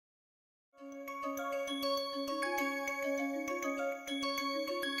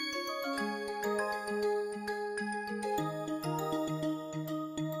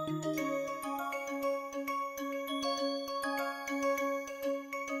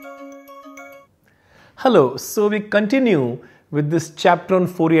Hello, so we continue with this chapter on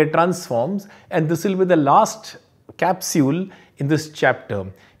Fourier transforms, and this will be the last capsule in this chapter.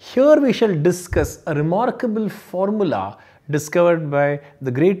 Here we shall discuss a remarkable formula discovered by the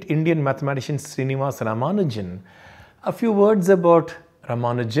great Indian mathematician Srinivasa Ramanujan. A few words about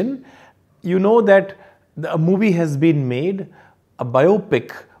Ramanujan. You know that a movie has been made, a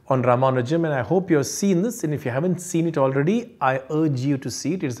biopic on Ramanujan, and I hope you have seen this, and if you haven't seen it already, I urge you to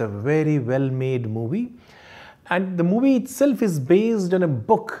see it. It's a very well made movie, and the movie itself is based on a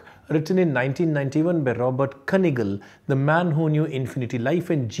book written in 1991 by Robert Knigle, the man who knew infinity, life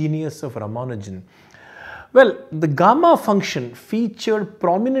and genius of Ramanujan. Well, the gamma function featured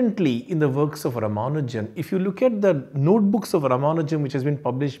prominently in the works of Ramanujan. If you look at the notebooks of Ramanujan, which has been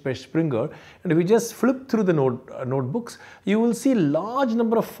published by Springer, and if you just flip through the notebooks, you will see large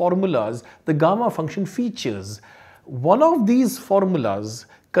number of formulas the gamma function features. One of these formulas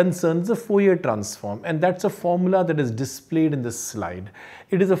concerns the Fourier transform, and that's a formula that is displayed in this slide.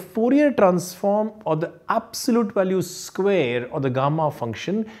 It is a Fourier transform or the absolute value square or the gamma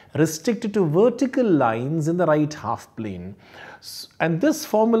function restricted to vertical lines in the right half plane. And this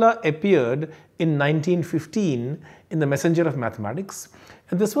formula appeared in 1915 in the Messenger of Mathematics,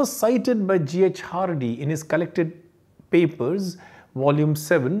 and this was cited by G.H. Hardy in his collected papers, volume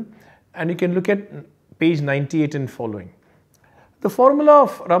 7, and you can look at page 98 and following. The formula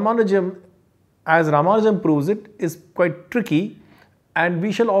of Ramanujan, as Ramanujan proves it, is quite tricky, and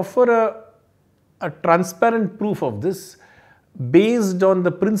we shall offer a transparent proof of this based on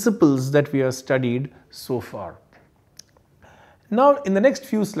the principles that we have studied so far. Now, in the next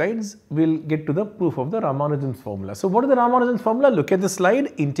few slides, we'll get to the proof of the Ramanujan's formula. So, what is the Ramanujan's formula? Look at the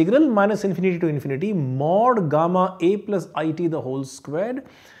slide. Integral minus infinity to infinity mod gamma a plus it the whole squared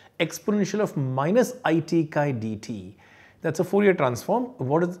exponential of minus it chi dt. That's a Fourier transform.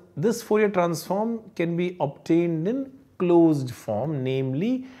 What is this Fourier transform can be obtained in closed form,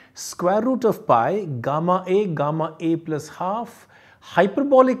 namely square root of pi gamma a plus half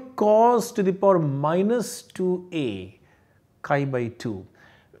hyperbolic cos to the power minus 2a chi by 2.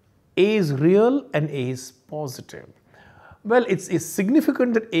 A is real and a is positive. Well, it's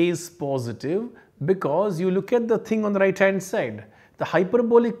significant that a is positive because you look at the thing on the right hand side. The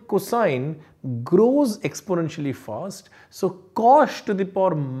hyperbolic cosine grows exponentially fast, so cos to the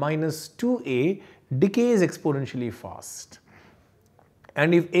power minus 2a decays exponentially fast.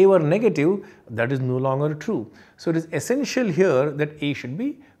 And if a were negative, that is no longer true. So it is essential here that a should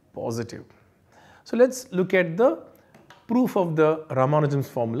be positive. So let's look at the proof of the Ramanujan's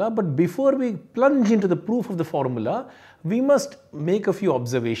formula, but before we plunge into the proof of the formula, we must make a few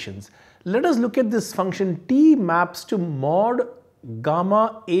observations. Let us look at this function t maps to mod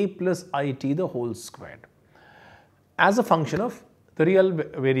gamma a plus it the whole squared as a function of the real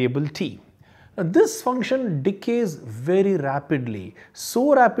variable t. Now, this function decays very rapidly,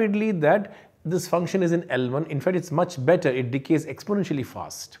 so rapidly that this function is in L1. In fact, it's much better, it decays exponentially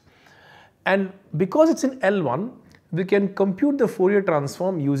fast. And because it's in L1, we can compute the Fourier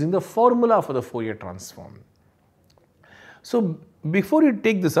transform using the formula for the Fourier transform. So, before you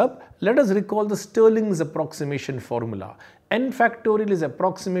take this up, let us recall the Stirling's approximation formula. N factorial is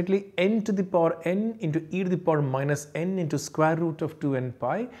approximately n to the power n into e to the power minus n into square root of 2n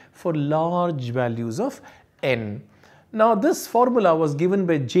pi for large values of n. Now, this formula was given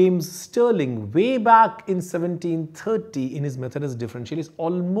by James Stirling way back in 1730 in his Methodist differential. It's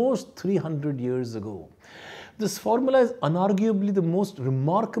almost 300 years ago. This formula is unarguably the most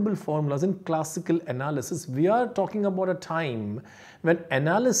remarkable formulas in classical analysis. We are talking about a time when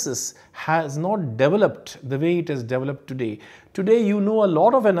analysis has not developed the way it has developed today. Today you know a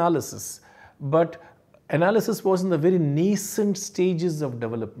lot of analysis, but analysis was in the very nascent stages of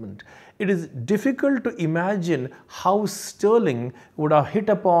development. It is difficult to imagine how Stirling would have hit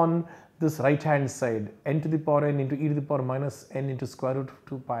upon this right hand side, n to the power n into e to the power minus n into square root of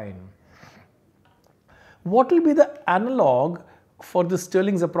 2 pi n. What will be the analog for the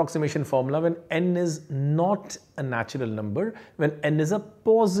Stirling's approximation formula when n is not a natural number, when n is a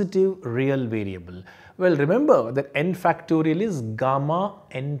positive real variable? Well, remember that n factorial is gamma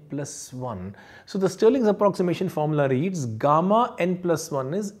n plus 1. So, the Stirling's approximation formula reads gamma n plus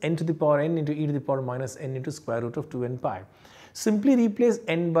 1 is n to the power n into e to the power minus n into square root of 2n pi. Simply replace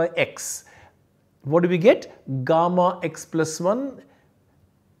n by x. What do we get? Gamma x plus 1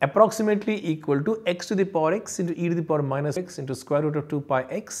 approximately equal to x to the power x into e to the power minus x into square root of 2 pi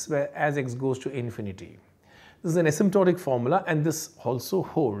x, where as x goes to infinity. This is an asymptotic formula, and this also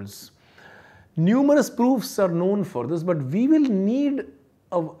holds. Numerous proofs are known for this, but we will need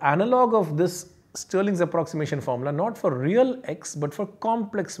an analog of this Stirling's approximation formula not for real x but for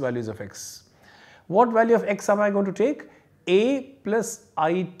complex values of x. What value of x am I going to take? A plus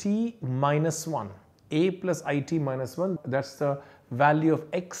it minus 1. A plus it minus 1, that's the value of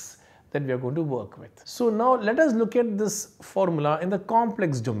x that we are going to work with. So now let us look at this formula in the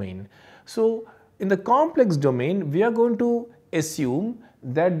complex domain. So in the complex domain, we are going to assume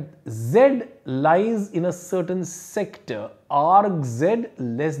that z lies in a certain sector, arc z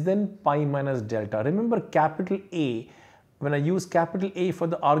less than pi minus delta. Remember, capital A, when I use capital A for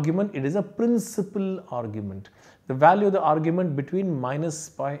the argument, it is a principal argument. The value of the argument between minus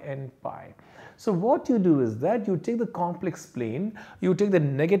pi and pi. So what you do is that you take the complex plane, you take the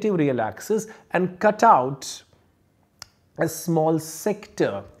negative real axis and cut out a small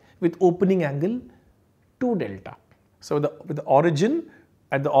sector with opening angle 2 delta. So with the origin,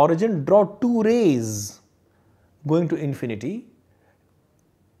 at the origin draw two rays going to infinity,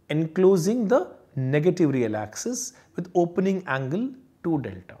 enclosing the negative real axis with opening angle 2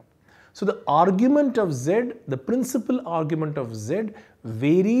 delta. So the argument of z, the principal argument of z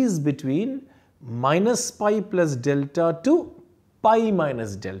varies between minus pi plus delta to pi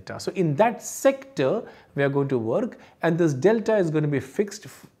minus delta. So in that sector we are going to work, and this delta is going to be fixed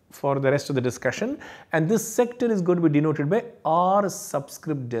for the rest of the discussion, and this sector is going to be denoted by r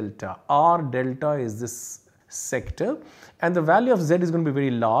subscript delta. R delta is this sector, and the value of z is going to be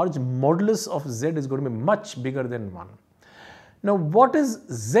very large. Modulus of z is going to be much bigger than 1. Now what is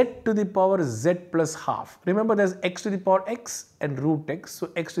z to the power z plus half? Remember, there is x to the power x and root x,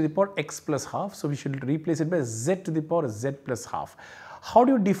 so x to the power x plus half, so we should replace it by z to the power z plus half. How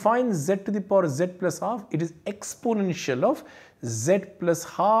do you define z to the power z plus half? It is exponential of z plus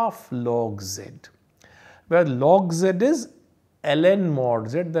half log z, where log z is ln mod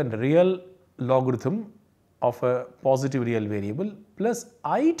z, the real logarithm of a positive real variable, plus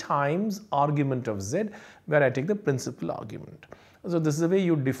I times argument of z, where I take the principal argument. So this is the way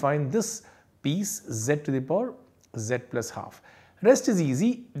you define this piece, z to the power z plus half. Rest is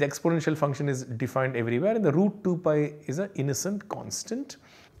easy. The exponential function is defined everywhere, and the root 2 pi is an innocent constant.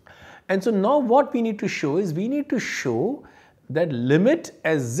 And so now what we need to show is, we need to show that limit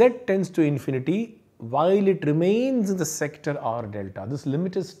as z tends to infinity while it remains in the sector r delta. This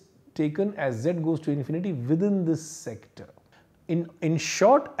limit is taken as z goes to infinity within this sector. In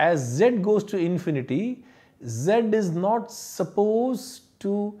short, as z goes to infinity, z is not supposed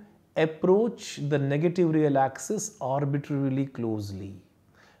to approach the negative real axis arbitrarily closely.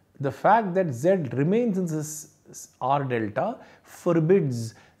 The fact that z remains in this r delta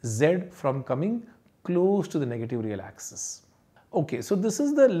forbids z from coming close to the negative real axis. Okay, so this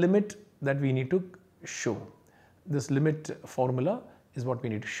is the limit that we need to show. This limit formula is what we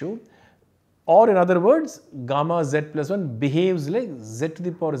need to show. Or in other words, gamma z plus 1 behaves like z to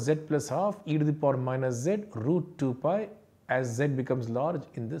the power z plus half e to the power minus z root 2 pi as z becomes large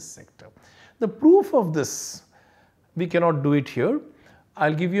in this sector. The proof of this, we cannot do it here.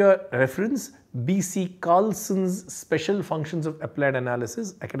 I'll give you a reference, B.C. Carlson's Special Functions of Applied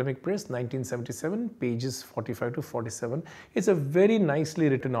Analysis, Academic Press, 1977, pages 45 to 47. It's a very nicely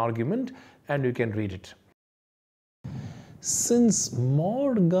written argument and you can read it. Since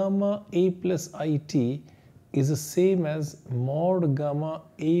mod gamma a plus it is the same as mod gamma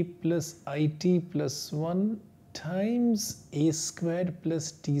a plus it plus 1 times a squared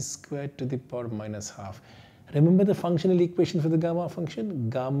plus t squared to the power minus half. Remember the functional equation for the gamma function?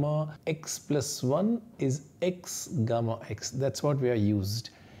 Gamma x plus 1 is x gamma x. That's what we are used.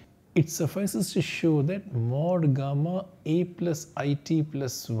 It suffices to show that mod gamma a plus it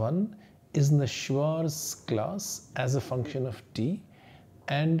plus 1 is in the Schwarz class as a function of t,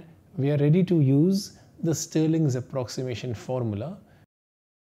 and we are ready to use the Stirling's approximation formula.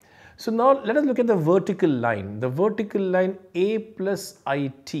 So now let us look at the vertical line a plus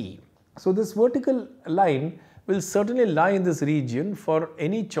it. So this vertical line will certainly lie in this region for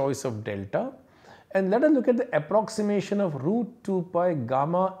any choice of delta, and let us look at the approximation of root 2 pi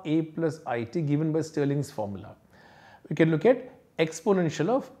gamma a plus it given by Stirling's formula. We can look at exponential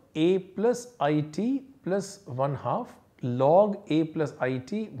of a plus it plus 1 half log a plus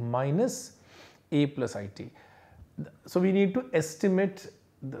it minus a plus it. So we need to estimate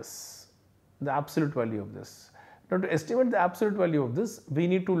this, the absolute value of this. Now to estimate the absolute value of this, we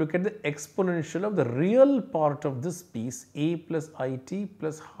need to look at the exponential of the real part of this piece, a plus it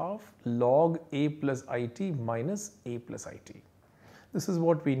plus half log a plus it minus a plus it. This is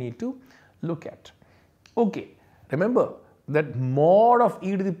what we need to look at. Okay, remember that mod of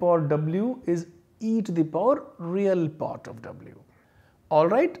e to the power w is e to the power real part of w.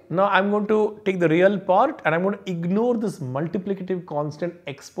 Alright, now I am going to take the real part and I am going to ignore this multiplicative constant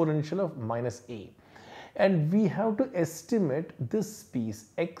exponential of minus a. and we have to estimate this piece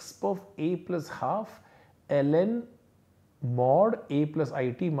x of a plus half ln mod a plus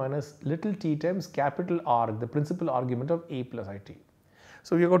it minus little t times capital R, the principal argument of a plus it.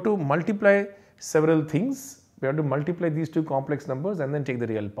 So we have got to multiply several things. We have to multiply these two complex numbers and then take the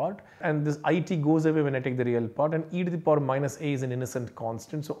real part, and this it goes away when I take the real part, and e to the power minus a is an innocent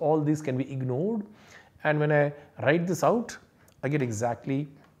constant, so all these can be ignored, and when I write this out I get exactly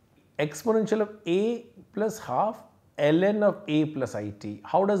exponential of a plus half ln of a plus it.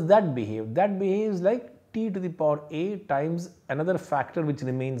 How does that behave? That behaves like t to the power a times another factor which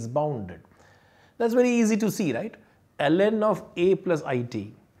remains bounded. That's very easy to see, right? Ln of a plus it.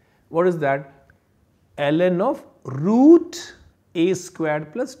 What is that? Ln of root a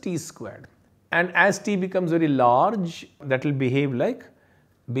squared plus t squared. And as t becomes very large, that will behave like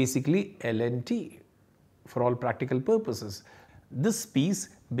basically ln t for all practical purposes. This piece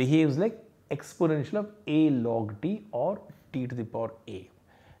behaves like exponential of a log t or t to the power a.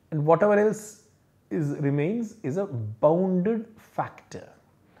 And whatever else remains is a bounded factor.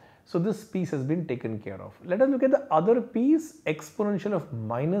 So this piece has been taken care of. Let us look at the other piece, exponential of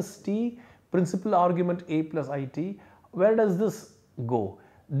minus t, principal argument a plus it. Where does this go?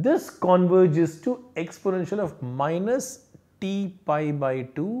 This converges to exponential of minus t pi by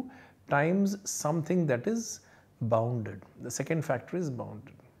 2 times something that is bounded. The second factor is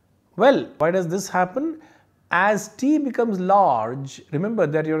bounded. Well, why does this happen? As t becomes large, remember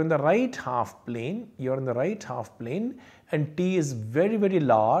that you are in the right half plane, and t is very, very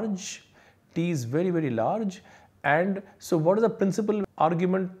large, and so what is the principal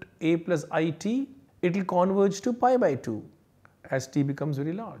argument a plus it? It will converge to pi by 2 as t becomes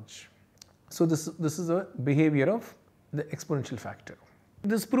very large. So this is a behavior of the exponential factor.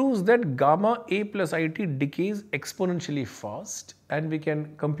 This proves that gamma a plus it decays exponentially fast, and we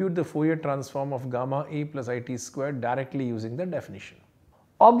can compute the Fourier transform of gamma a plus it squared directly using the definition.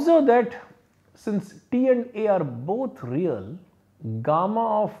 Observe that since t and a are both real,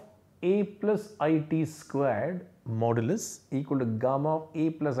 gamma of a plus it squared modulus equal to gamma of a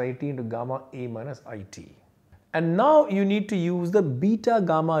plus it into gamma a minus it. And now you need to use the beta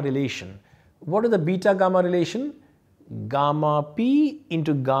gamma relation. What is the beta gamma relation? Gamma p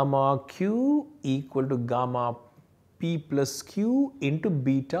into gamma q equal to gamma p plus q into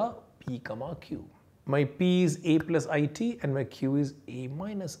beta p comma q. My p is a plus it and my q is a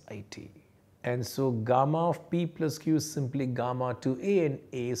minus it. And so gamma of p plus q is simply gamma to a, and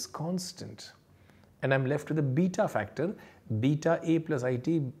a is constant. And I am left with the beta factor, beta a plus it,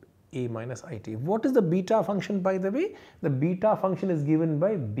 a minus it. What is the beta function, by the way? The beta function is given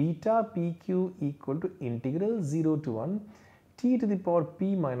by beta pq equal to integral 0 to 1 t to the power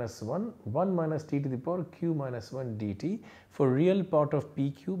p minus 1, 1 minus t to the power q minus 1 dt for real part of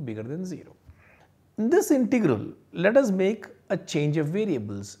pq bigger than 0. In this integral, let us make a change of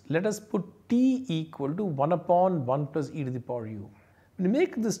variables. Let us put t equal to 1 upon 1 plus e to the power u. When you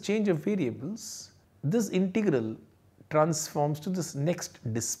make this change of variables, this integral transforms to this next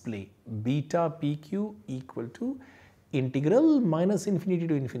display, beta pq equal to integral minus infinity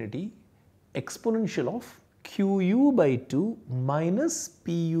to infinity exponential of qu by 2 minus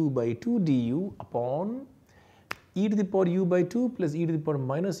pu by 2 du upon e to the power u by 2 plus e to the power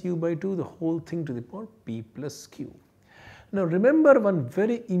minus u by 2, the whole thing to the power p plus q. Now remember one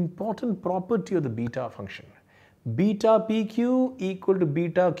very important property of the beta function. Beta pq equal to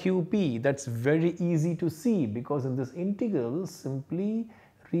beta qp. That's very easy to see because in this integral simply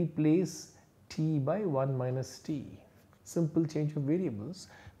replace t by 1 minus t. Simple change of variables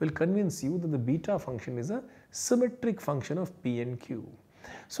will convince you that the beta function is a symmetric function of p and q.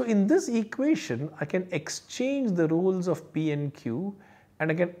 So in this equation I can exchange the roles of p and q and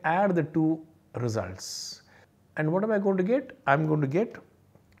I can add the two results. And what am I going to get? I am going to get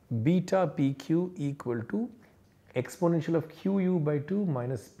beta pq equal to exponential of qu by 2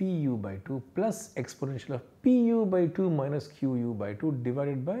 minus pu by 2 plus exponential of pu by 2 minus qu by 2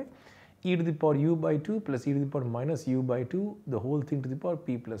 divided by e to the power u by 2 plus e to the power minus u by 2, the whole thing to the power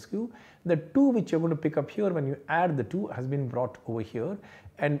p plus q. The 2 which you are going to pick up here, when you add the 2, has been brought over here,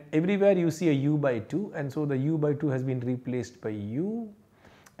 and everywhere you see a u by 2, and so the u by 2 has been replaced by u,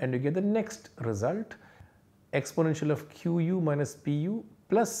 and you get the next result, exponential of qu minus pu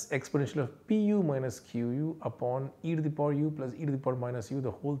plus exponential of pu minus qu upon e to the power u plus e to the power minus u, the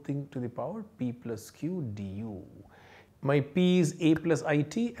whole thing to the power p plus q du. My p is a plus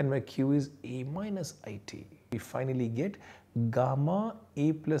it and my q is a minus it. We finally get gamma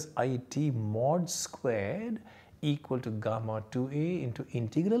a plus it mod squared equal to gamma 2a into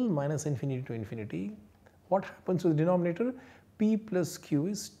integral minus infinity to infinity. What happens to the denominator? P plus q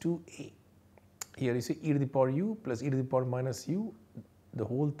is 2a. Here you see e to the power u plus e to the power minus u, the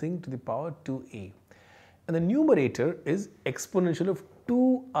whole thing to the power 2a. And the numerator is exponential of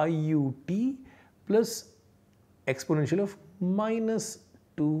 2iut plus exponential of minus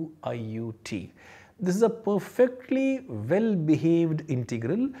 2iut. This is a perfectly well behaved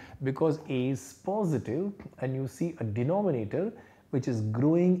integral because a is positive and you see a denominator which is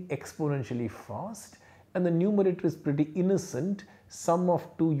growing exponentially fast, and the numerator is pretty innocent, sum of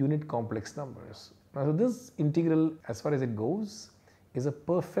two unit complex numbers. Now, so this integral, as far as it goes, is a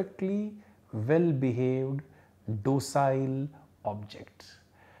perfectly well behaved docile object.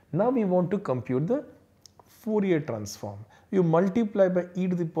 Now we want to compute the Fourier transform. You multiply by e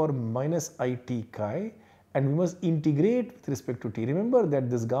to the power minus it chi, and we must integrate with respect to t. Remember that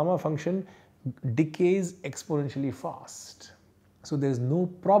this gamma function decays exponentially fast. So there is no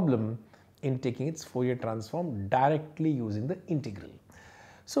problem in taking its Fourier transform directly using the integral.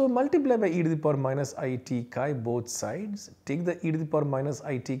 So multiply by e to the power minus it chi both sides, take the e to the power minus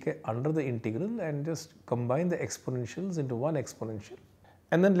it chi under the integral and just combine the exponentials into one exponential,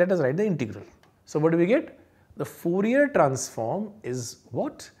 and then let us write the integral. So what do we get? The Fourier transform is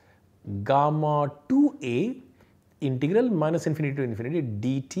what? Gamma 2a integral minus infinity to infinity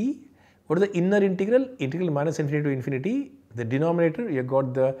dt. What is the inner integral? Integral minus infinity to infinity. The denominator, you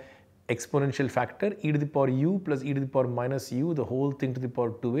got the exponential factor e to the power u plus e to the power minus u, the whole thing to the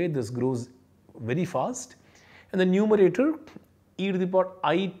power 2a. This grows very fast. And the numerator e to the power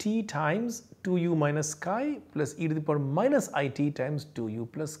it times 2u minus chi plus e to the power minus it times 2u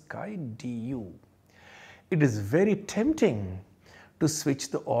plus chi du. It is very tempting to switch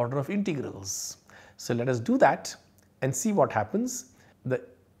the order of integrals. So let us do that and see what happens. The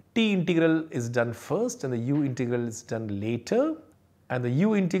t integral is done first and the u integral is done later, and the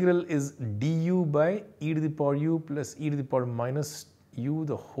u integral is du by e to the power u plus e to the power minus u,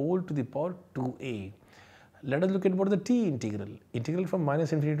 the whole to the power 2a. Let us look at what is the t integral. Integral from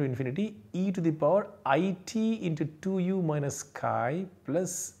minus infinity to infinity e to the power it into 2u minus chi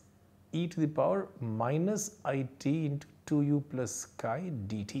plus e to the power minus it into 2u plus chi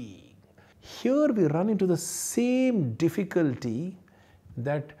dt. Here we run into the same difficulty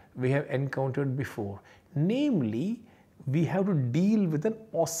that we have encountered before. Namely, we have to deal with an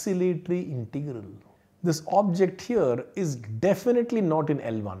oscillatory integral. This object here is definitely not in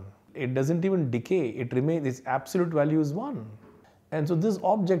L1. It doesn't even decay. It remains, its absolute value is 1. And so this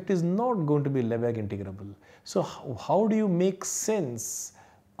object is not going to be Lebesgue integrable. So how do you make sense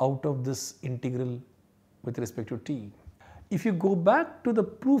out of this integral with respect to t? If you go back to the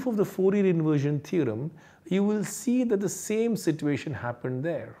proof of the Fourier inversion theorem, you will see that the same situation happened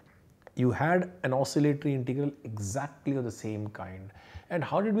there. You had an oscillatory integral exactly of the same kind. And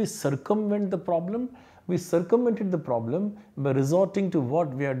how did we circumvent the problem? We circumvented the problem by resorting to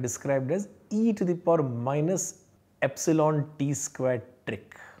what we have described as e to the power minus epsilon t squared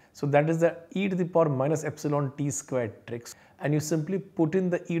trick. So that is the e to the power minus epsilon t squared trick, and you simply put in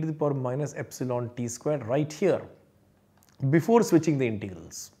the e to the power minus epsilon t squared right here before switching the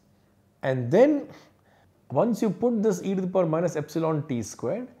integrals. And then once you put this e to the power minus epsilon t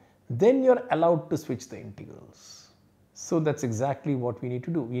squared, then you are allowed to switch the integrals. So that's exactly what we need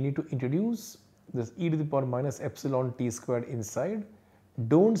to do. We need to introduce this e to the power minus epsilon t squared inside.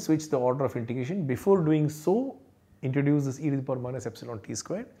 Don't switch the order of integration. Before doing so, introduce this e to the power minus epsilon t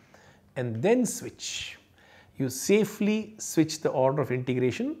squared and then switch. You safely switch the order of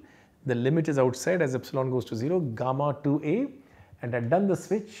integration. The limit is outside as epsilon goes to 0, gamma 2a, and I've done the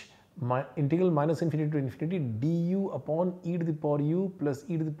switch. My integral minus infinity to infinity du upon e to the power u plus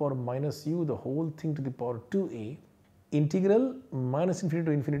e to the power minus u, the whole thing to the power 2a, integral minus infinity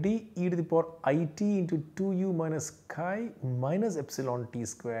to infinity e to the power it into 2u minus chi minus epsilon t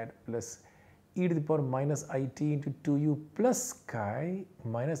squared plus e to the power minus it into 2u plus chi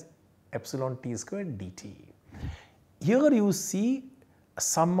minus epsilon t squared dt. Here you see a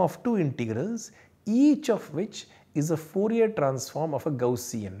sum of two integrals, each of which is a Fourier transform of a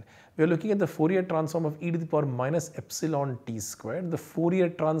Gaussian. We are looking at the Fourier transform of e to the power minus epsilon t squared. The Fourier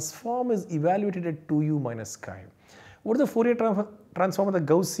transform is evaluated at 2u minus chi. What is the Fourier transform of the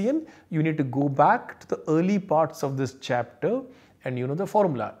Gaussian? You need to go back to the early parts of this chapter and you know the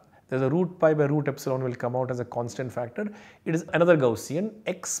formula. There's a root pi by root epsilon will come out as a constant factor. It is another Gaussian,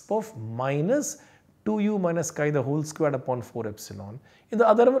 x puff minus 2u minus chi the whole squared upon 4 epsilon. In the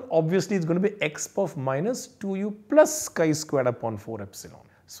other one, obviously it's going to be x puff minus 2u plus chi squared upon 4 epsilon.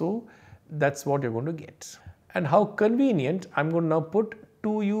 So that's what you're going to get. And how convenient, I'm going to now put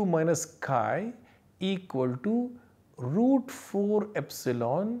 2u minus chi equal to root 4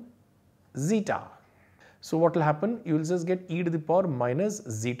 epsilon zeta. So what will happen? You will just get e to the power minus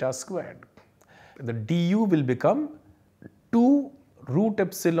zeta squared. the du will become 2 root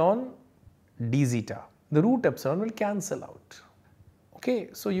epsilon d zeta. The root epsilon will cancel out. Okay,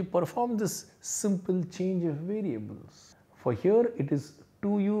 so you perform this simple change of variables. For here it is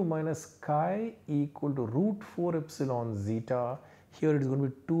 2u minus chi equal to root 4 epsilon zeta. Here it is going to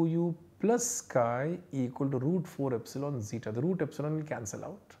be 2u plus chi equal to root 4 epsilon zeta. The root epsilon will cancel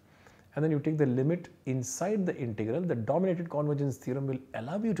out. And then you take the limit inside the integral. The dominated convergence theorem will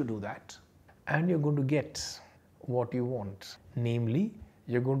allow you to do that. And you're going to get what you want. Namely,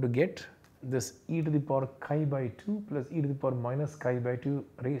 you're going to get this e to the power chi by 2 plus e to the power minus chi by 2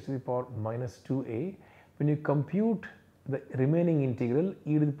 raised to the power minus 2a. When you compute the remaining integral,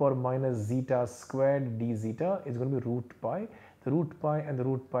 e to the power minus zeta squared d zeta is going to be root pi. The root pi and the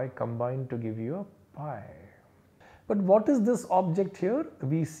root pi combine to give you a pi. But what is this object here?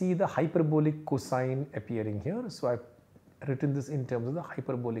 We see the hyperbolic cosine appearing here. So I've written this in terms of the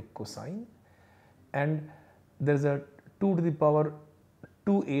hyperbolic cosine, and there's a 2 to the power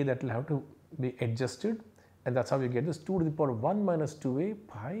 2a that will have to be adjusted, and that's how you get this 2 to the power 1 minus 2a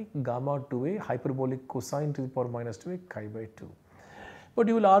pi gamma 2a hyperbolic cosine to the power minus 2a chi by 2. But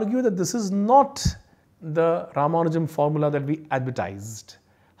you will argue that this is not the Ramanujan formula that we advertised.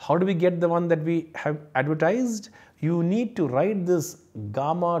 How do we get the one that we have advertised? You need to write this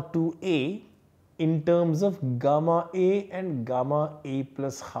gamma 2a in terms of gamma a and gamma a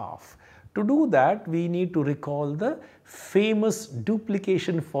plus half. To do that, we need to recall the famous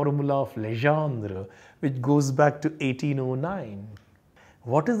duplication formula of Legendre, which goes back to 1809.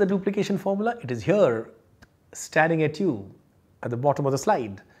 What is the duplication formula? It is here, staring at you at the bottom of the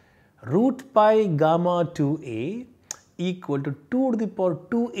slide. Root pi gamma 2a equal to 2 to the power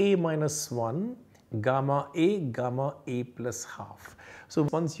 2a minus 1 gamma a plus half. So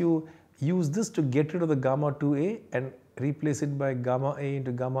once you use this to get rid of the gamma 2a and replace it by gamma a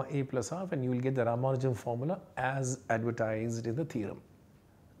into gamma a plus half, and you will get the Ramanujan formula as advertised in the theorem.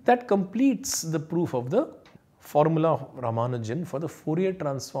 That completes the proof of the formula of Ramanujan for the Fourier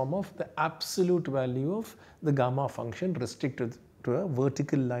transform of the absolute value of the gamma function restricted to a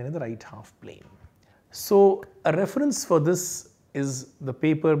vertical line in the right half plane. So a reference for this is the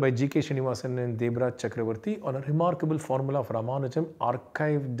paper by G.K. Srinivasan and Debraj Chakravarti on a remarkable formula of Ramanujan,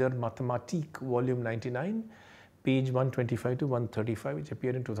 Archiv der Mathematik, volume 99, page 125 to 135, which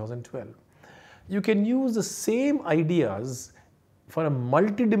appeared in 2012. You can use the same ideas for a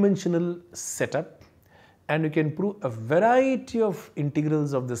multidimensional setup, and you can prove a variety of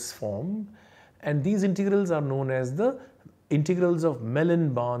integrals of this form, and these integrals are known as the integrals of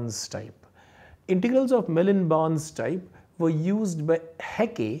Mellin-Barnes type. Integrals of Mellin-Barnes type were used by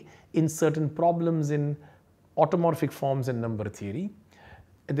Hecke in certain problems in automorphic forms and number theory.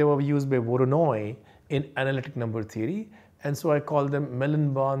 They were used by Voronoi in analytic number theory, and so I call them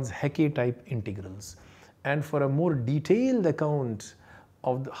Mellin-Barnes Hecke type integrals. And for a more detailed account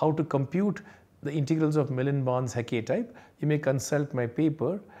of how to compute the integrals of Mellin-Barnes Hecke type, you may consult my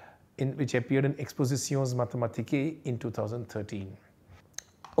paper which appeared in Expositions Mathematicae in 2013.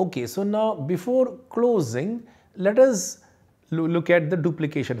 Okay, so now before closing, let us look at the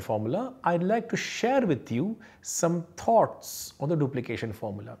duplication formula. I'd like to share with you some thoughts on the duplication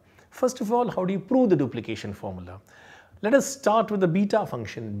formula. First of all, how do you prove the duplication formula? Let us start with the beta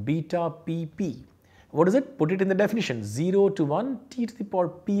function, beta pp. What is it? Put it in the definition, 0 to 1 t to the power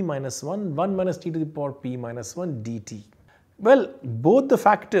p minus 1, 1 minus t to the power p minus 1 dt. Well, both the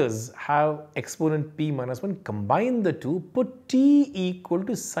factors have exponent p minus 1. Combine the two, put t equal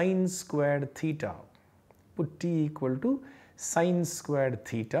to sine squared theta. Put t equal to sine squared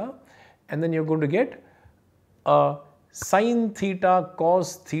theta, and then you're going to get a sine theta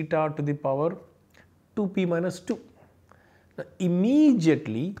cos theta to the power 2p minus 2. Now,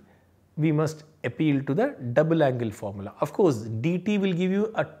 immediately we must appeal to the double angle formula. Of course, dt will give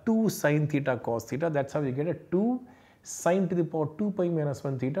you a 2 sine theta cos theta. That's how you get a 2 sine to the power 2 pi minus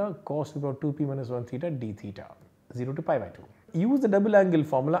 1 theta cos to the power 2p minus 1 theta d theta, 0 to pi by 2. Use the double angle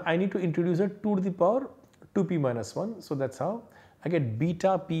formula. I need to introduce a 2 to the power 2p minus 1. So that's how I get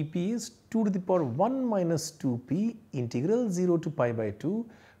beta pp is 2 to the power 1 minus 2p integral 0 to pi by 2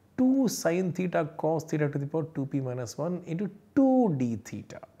 2 sine theta cos theta to the power 2p minus 1 into 2 d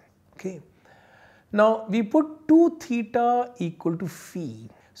theta. Okay. Now we put 2 theta equal to phi.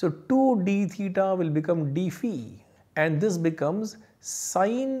 So 2 d theta will become d phi, and this becomes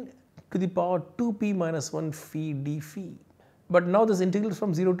sine to the power 2p minus 1 phi d phi. But now this integral is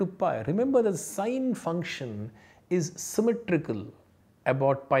from 0 to pi. Remember that the sine function is symmetrical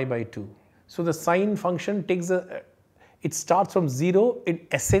about pi by 2. So the sine function takes it starts from 0, it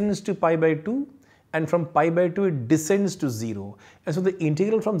ascends to pi by 2, and from pi by 2 it descends to 0. And so the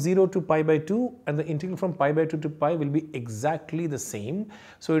integral from 0 to pi by 2 and the integral from pi by 2 to pi will be exactly the same.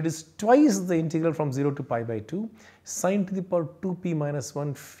 So it is twice the integral from 0 to pi by 2 sine to the power 2p minus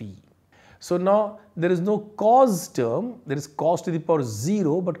 1 phi. So now there is no cos term, there is cos to the power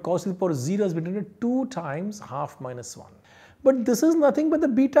 0, but cos to the power 0 has been written 2 times half minus 1. But this is nothing but the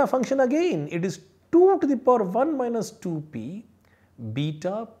beta function again. It is 2 to the power 1 minus 2p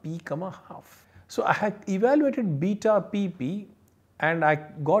beta p comma half. So I had evaluated beta pp and I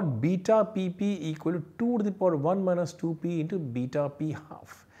got beta pp equal to 2 to the power 1 minus 2p into beta p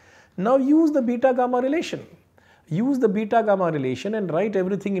half. Now use the beta gamma relation. Use the beta gamma relation and write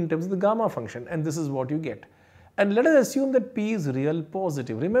everything in terms of the gamma function, and this is what you get. And let us assume that p is real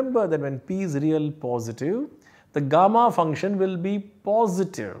positive. Remember that when p is real positive, the gamma function will be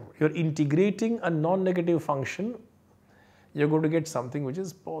positive. You are integrating a non-negative function, you are going to get something which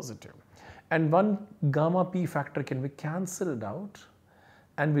is positive. And one gamma p factor can be cancelled out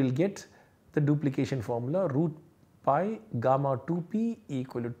and we will get the duplication formula root pi gamma 2p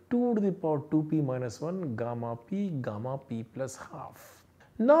equal to 2 to the power 2p minus 1 gamma p plus half.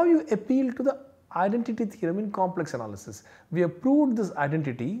 Now you appeal to the identity theorem in complex analysis. We have proved this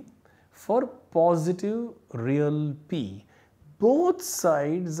identity for positive real p. Both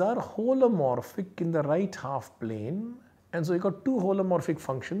sides are holomorphic in the right half plane, and so you got two holomorphic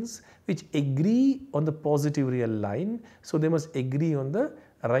functions which agree on the positive real line, so they must agree on the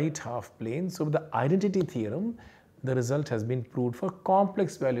right half plane. So with the identity theorem, the result has been proved for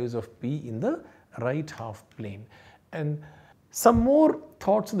complex values of p in the right half plane. And some more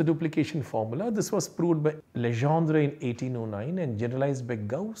thoughts on the duplication formula. This was proved by Legendre in 1809 and generalized by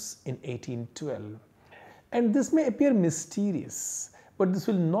Gauss in 1812. And this may appear mysterious, but this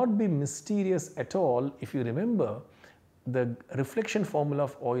will not be mysterious at all if you remember the reflection formula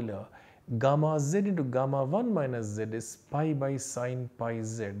of Euler. Gamma z into gamma 1 minus z is pi by sine pi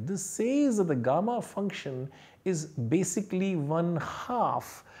z. This says that the gamma function is basically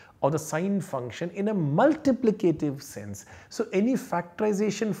 1/2 of the sine function in a multiplicative sense. So any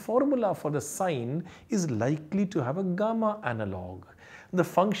factorization formula for the sine is likely to have a gamma analog. The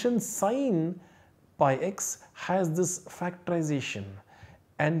function sine pi x has this factorization,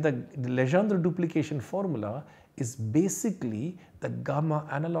 and the Legendre duplication formula is basically the gamma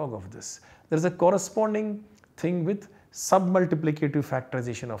analog of this. There is a corresponding thing with submultiplicative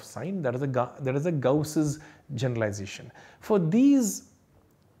factorization of sine, that is a Gauss's generalization. For these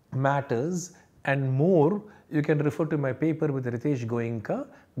matters and more, you can refer to my paper with Ritesh Goenka,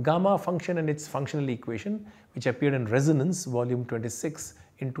 Gamma Function and its Functional Equation, which appeared in Resonance, volume 26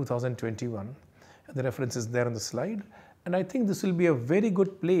 in 2021. The reference is there on the slide, and I think this will be a very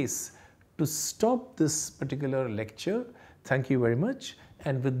good place to stop this particular lecture. Thank you very much,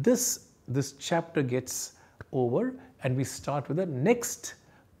 and with this chapter gets over and we start with the next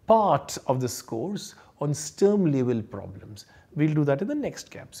part of this course on Sturm-Liouville problems. We'll do that in the next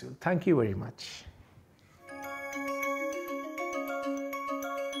capsule. Thank you very much.